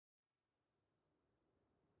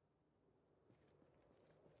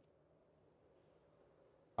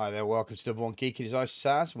Hi there, welcome to Double One Geek. It is I,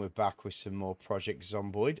 Saz, and we're back with some more Project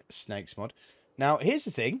Zomboid, Snakes mod. Now, here's the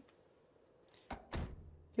thing.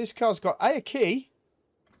 This car's got a key.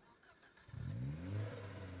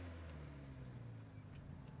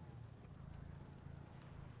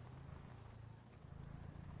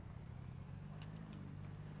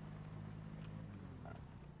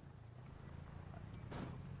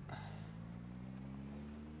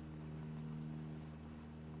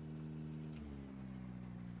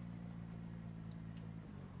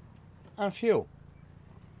 And fuel.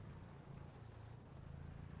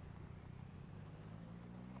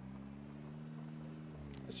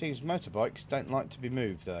 It seems motorbikes don't like to be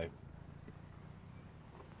moved, though.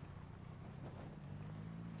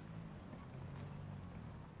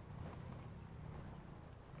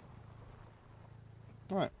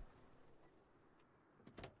 Right.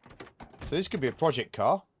 So this could be a project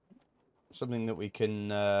car. Something that we can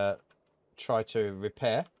try to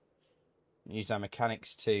repair. Use our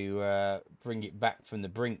mechanics to bring it back from the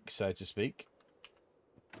brink, so to speak.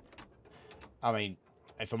 I mean,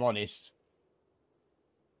 if I'm honest,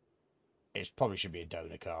 it probably should be a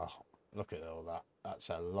donor car. Look at all that. That's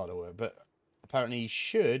a lot of work. But apparently you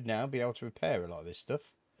should now be able to repair a lot of this stuff.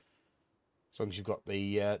 As long as you've got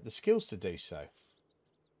the skills to do so.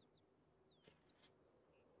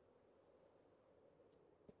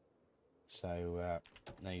 So,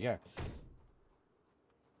 there you go.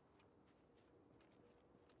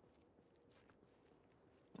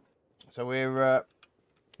 So we're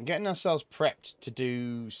getting ourselves prepped to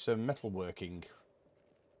do some metalworking.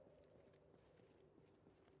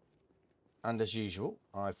 And as usual,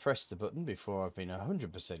 I've pressed the button before I've been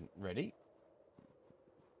 100% ready.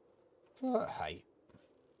 But hey.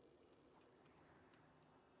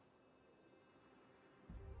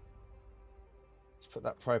 Let's put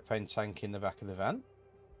that propane tank in the back of the van.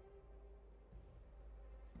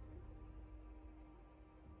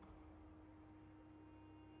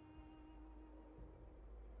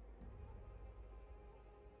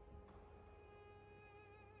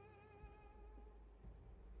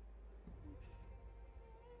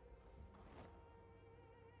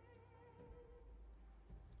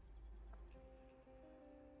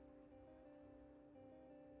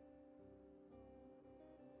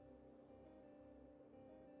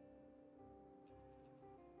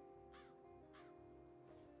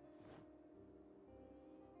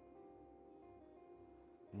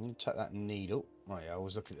 You take that needle. Oh yeah, I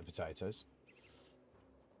was looking at the potatoes.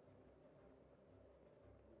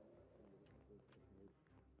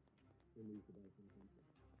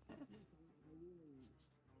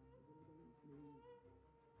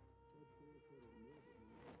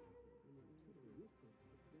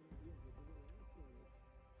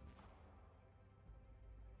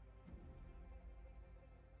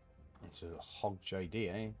 It's a hog JD,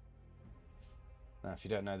 eh? Now, if you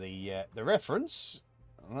don't know the reference,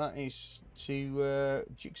 that is to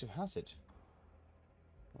Dukes of Hazzard.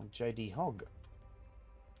 Or JD Hog.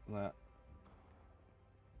 That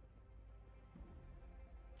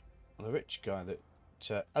the rich guy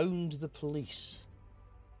that owned the police.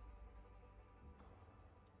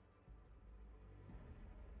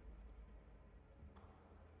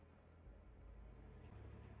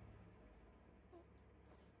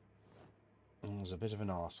 And was a bit of an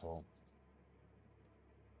arsehole.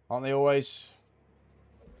 Aren't they always?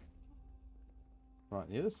 Right,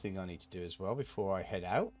 the other thing I need to do as well before I head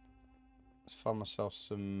out is find myself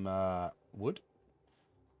some wood.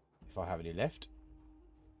 If I have any left.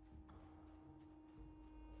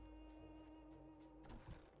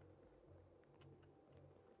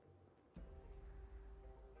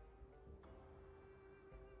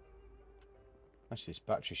 Actually, this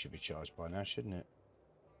battery should be charged by now, shouldn't it?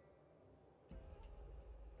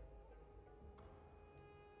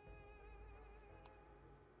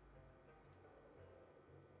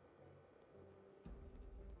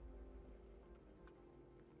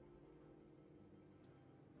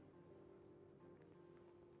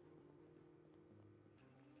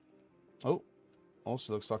 Oh,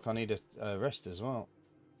 also looks like I need a rest as well.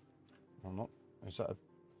 I'm not. Is that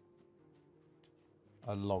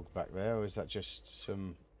a log back there, or is that just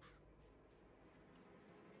some?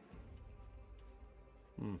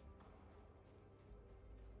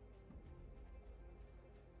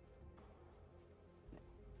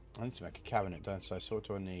 I need to make a cabinet, don't I? So what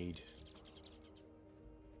do I need?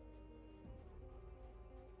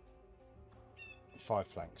 Five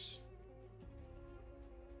planks.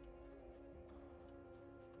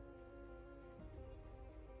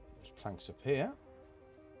 There's planks up here,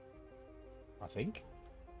 I think.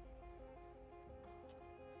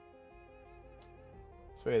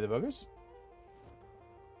 3 of the buggers.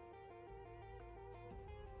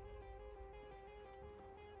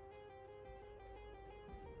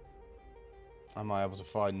 Am I able to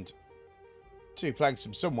find 2 planks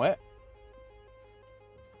from somewhere?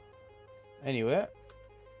 Anywhere?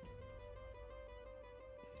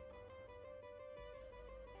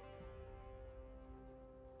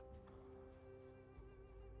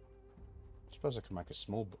 I suppose I can make a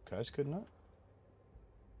small bookcase, couldn't I?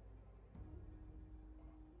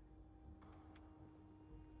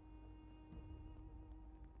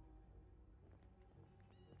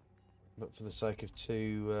 But for the sake of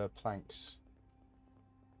 2 planks.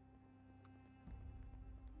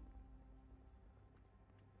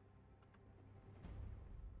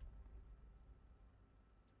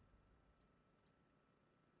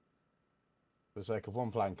 For the sake of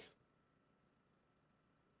 1 plank.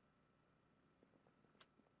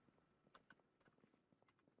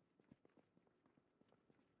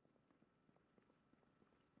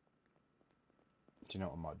 Do you know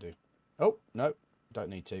what I might do? Oh, no. Don't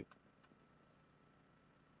need to.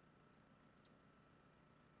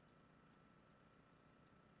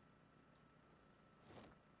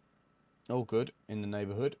 All good in the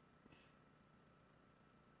neighbourhood.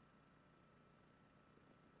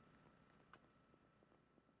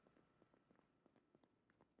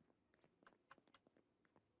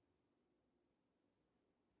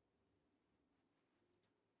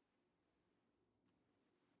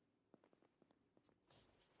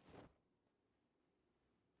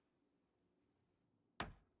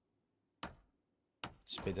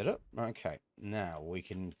 Speed that up. Okay, now we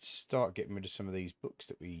can start getting rid of some of these books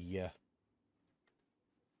that we...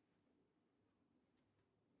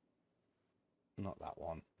 Not that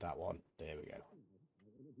one. That one. There we go.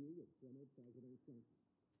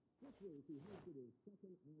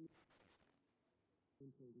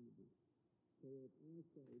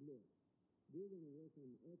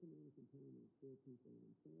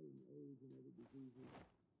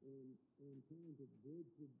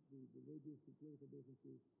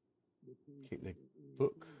 Keep the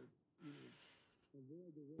book.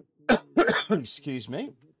 Excuse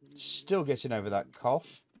me. Still getting over that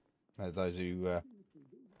cough. Those who,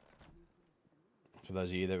 for those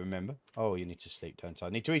of you that remember. Oh, you need to sleep, don't I? I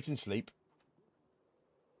need to eat and sleep.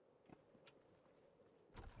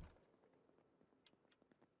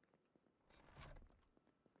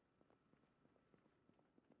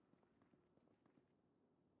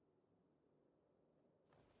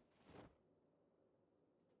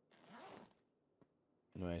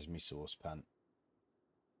 Where's my saucepan?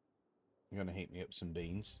 I'm going to heat me up some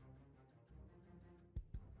beans.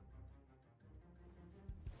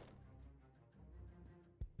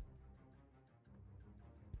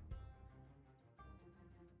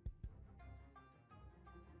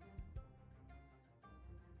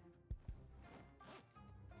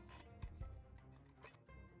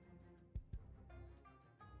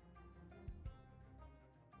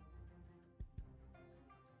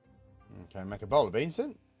 Okay, make a bowl of beans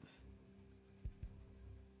then.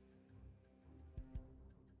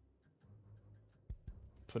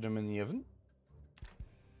 Put them in the oven.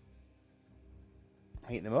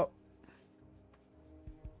 Heat them up.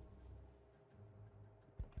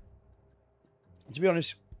 To be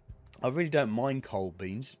honest, I really don't mind cold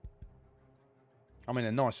beans. I mean,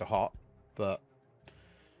 they're nice or hot, but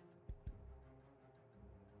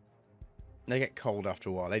they get cold after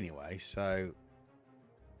a while anyway, so...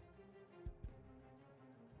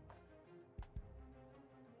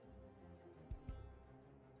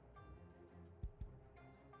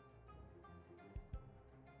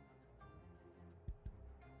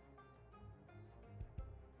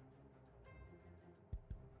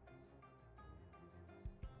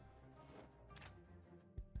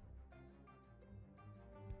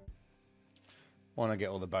 want to get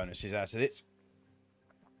all the bonuses out of it.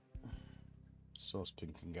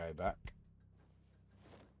 Saucepan can go back.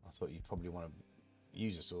 I thought you'd probably want to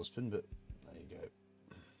use a saucepan, but there you go.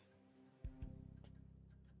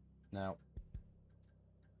 Now,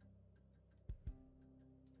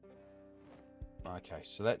 okay,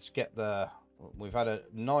 so let's get the... We've had a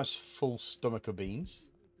nice full stomach of beans.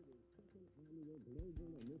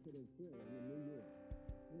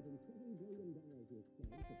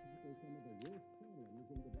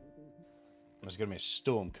 There's going to be a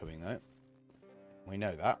storm coming, though. We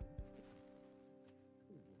know that.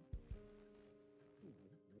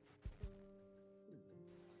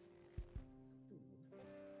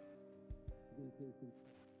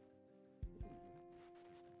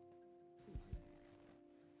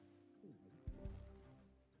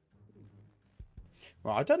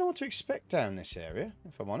 Right, I don't know what to expect down this area,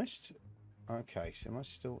 if I'm honest. Okay, so am I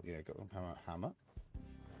still... Yeah, got a hammer.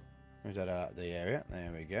 Move that out of the area.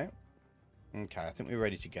 There we go. Okay, I think we're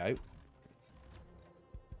ready to go.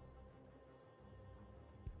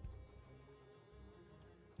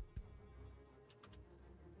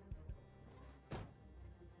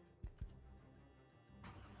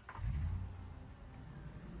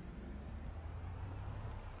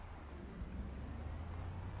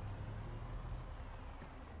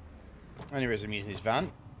 Only reason I'm using this van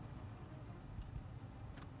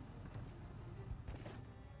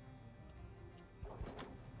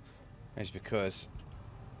is because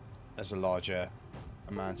there's a larger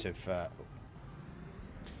amount of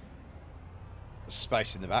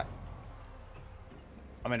space in the back.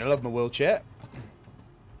 I mean, I love my wheelchair.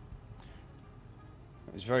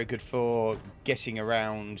 It was very good for getting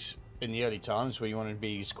around in the early times where you want to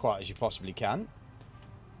be as quiet as you possibly can.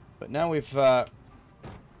 But now we've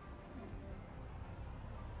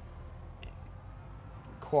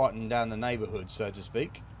quietened down the neighbourhood, so to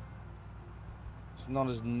speak, it's not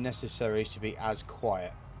as necessary to be as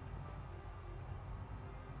quiet.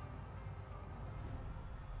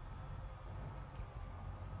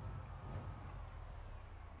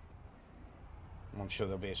 I'm sure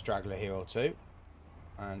there'll be a straggler here or two,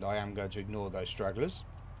 and I am going to ignore those stragglers.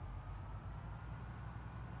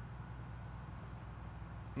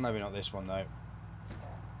 Maybe not this one though.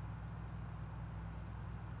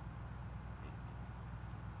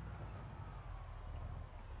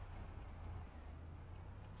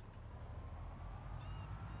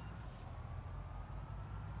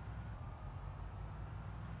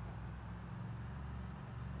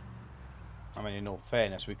 I mean, in all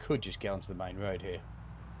fairness, we could just get onto the main road here.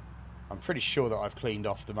 I'm pretty sure that I've cleaned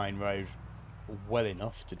off the main road well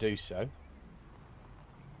enough to do so.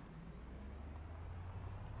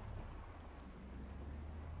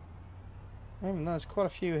 Even though there's quite a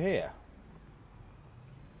few here.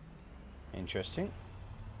 Interesting.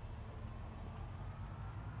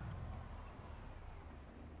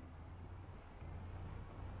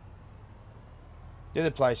 The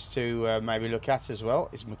other place to maybe look at as well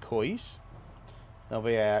is McCoy's. There'll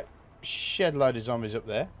be a shed load of zombies up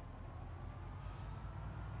there.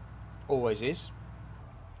 Always is.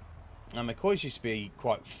 And McCoy's used to be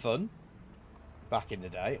quite fun back in the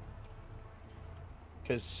day.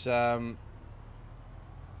 Because I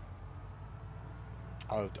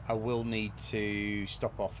will need to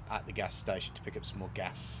stop off at the gas station to pick up some more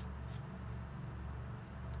gas.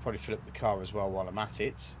 Probably fill up the car as well while I'm at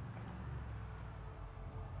it.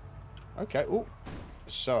 Okay, oh,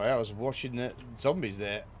 sorry, I was watching the zombies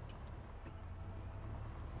there.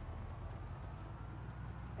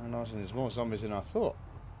 And there's more zombies than I thought.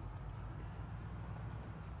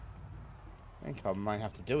 I think I might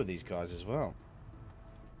have to deal with these guys as well.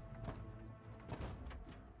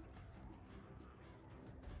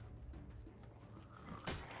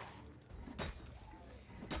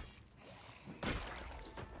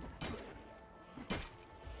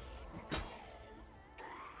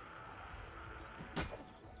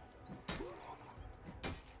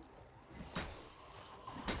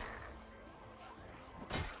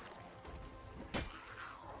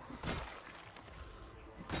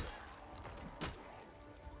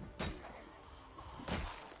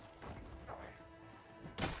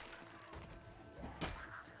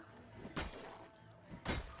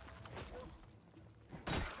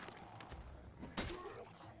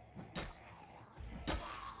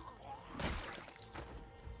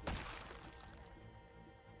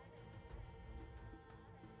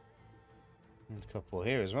 There's a couple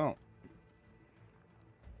here as well.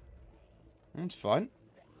 That's fine.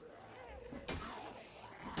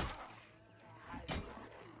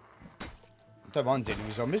 Don't mind dealing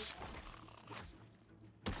with zombies.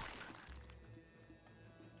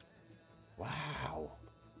 Wow.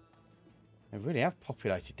 They really have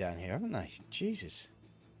populated down here, haven't they? Jesus.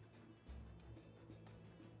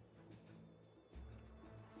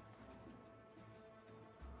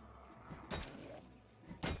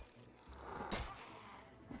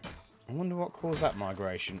 I wonder what caused that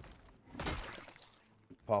migration.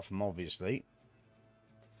 Apart from, obviously,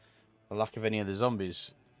 the lack of any of the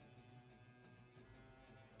zombies.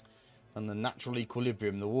 And the natural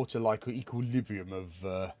equilibrium, the water-like equilibrium of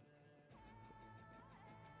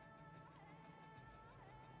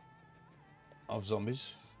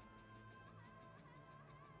zombies.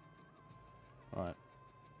 Right.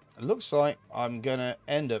 It looks like I'm going to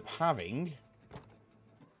end up having...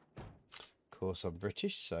 Of course, I'm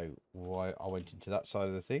British, so why I went into that side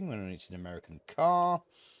of the thing when it's an American car.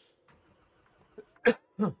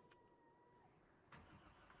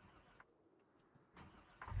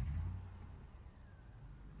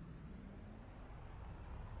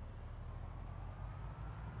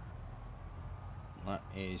 That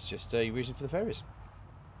is just a reason for the ferries.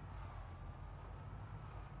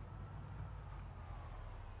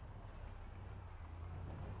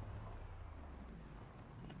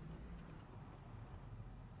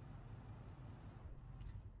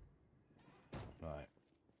 Right.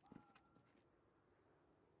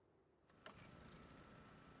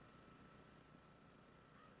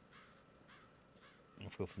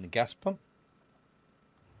 fuel from the gas pump.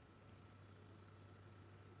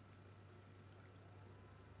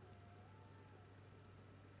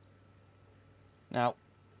 Now,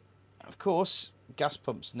 of course, gas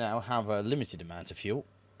pumps now have a limited amount of fuel,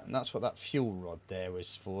 and that's what that fuel rod there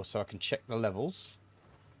is for, so I can check the levels.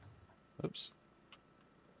 Oops.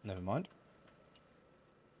 Never mind.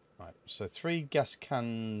 Right, so 3 gas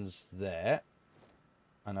cans there,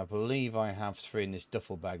 and I believe I have 3 in this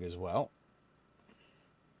duffel bag as well.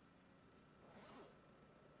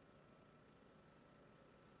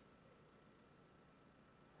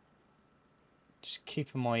 Just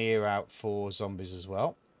keeping my ear out for zombies as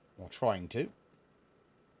well, or trying to.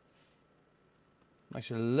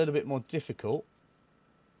 Makes it a little bit more difficult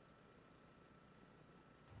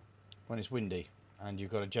when it's windy and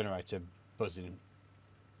you've got a generator buzzing.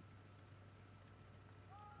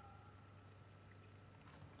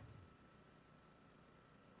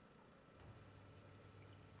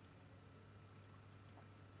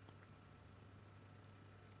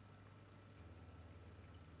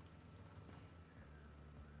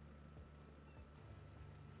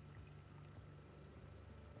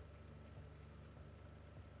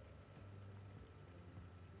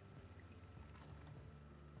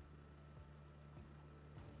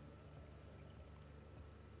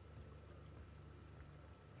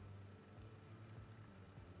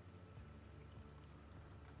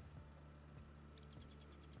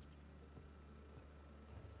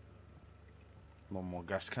 One more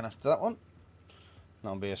gas can after that one.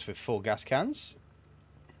 That'll be us with 4 gas cans.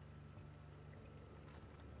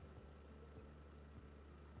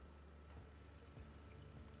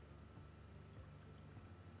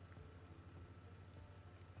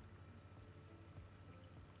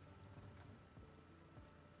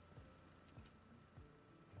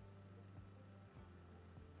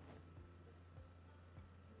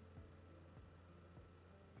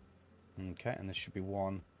 Okay, and there should be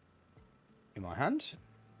 1 in my hand.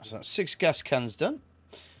 So that's 6 gas cans done.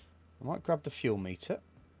 I might grab the fuel meter.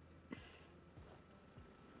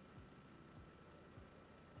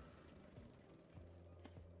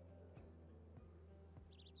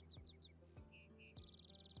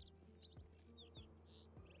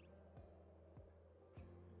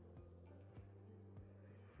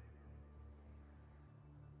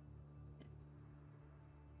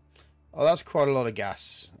 Oh, that's quite a lot of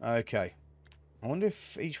gas. Okay. I wonder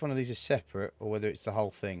if each one of these is separate or whether it's the whole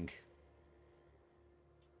thing.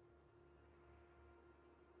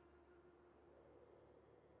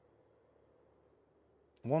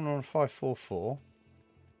 11544.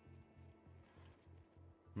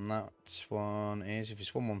 And that one is, if it's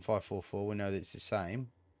 11544, we know that it's the same.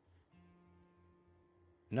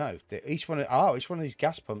 No, each one of these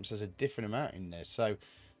gas pumps has a different amount in there. So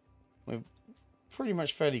we've pretty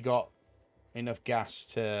much fairly got enough gas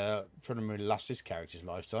to pretty much last this character's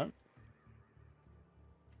lifetime.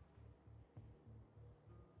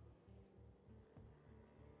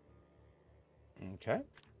 Okay.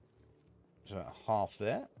 So half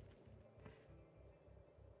there.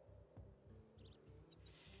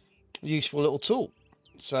 Useful little tool.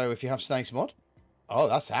 So if you have Snake's mod. Oh,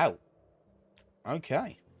 that's out.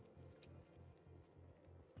 Okay.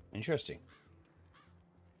 Interesting.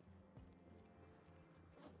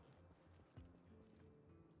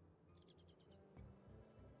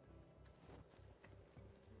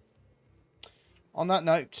 On that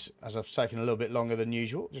note, as I've taken a little bit longer than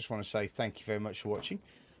usual, just want to say thank you very much for watching.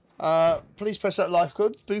 Please press that like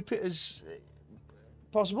button, boop it as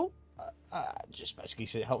possible. Just basically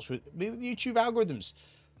so it helps me with YouTube algorithms.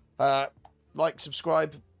 Like,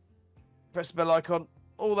 subscribe, press the bell icon,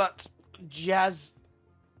 all that jazz.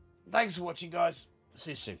 Thanks for watching, guys.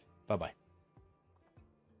 See you soon. Bye-bye.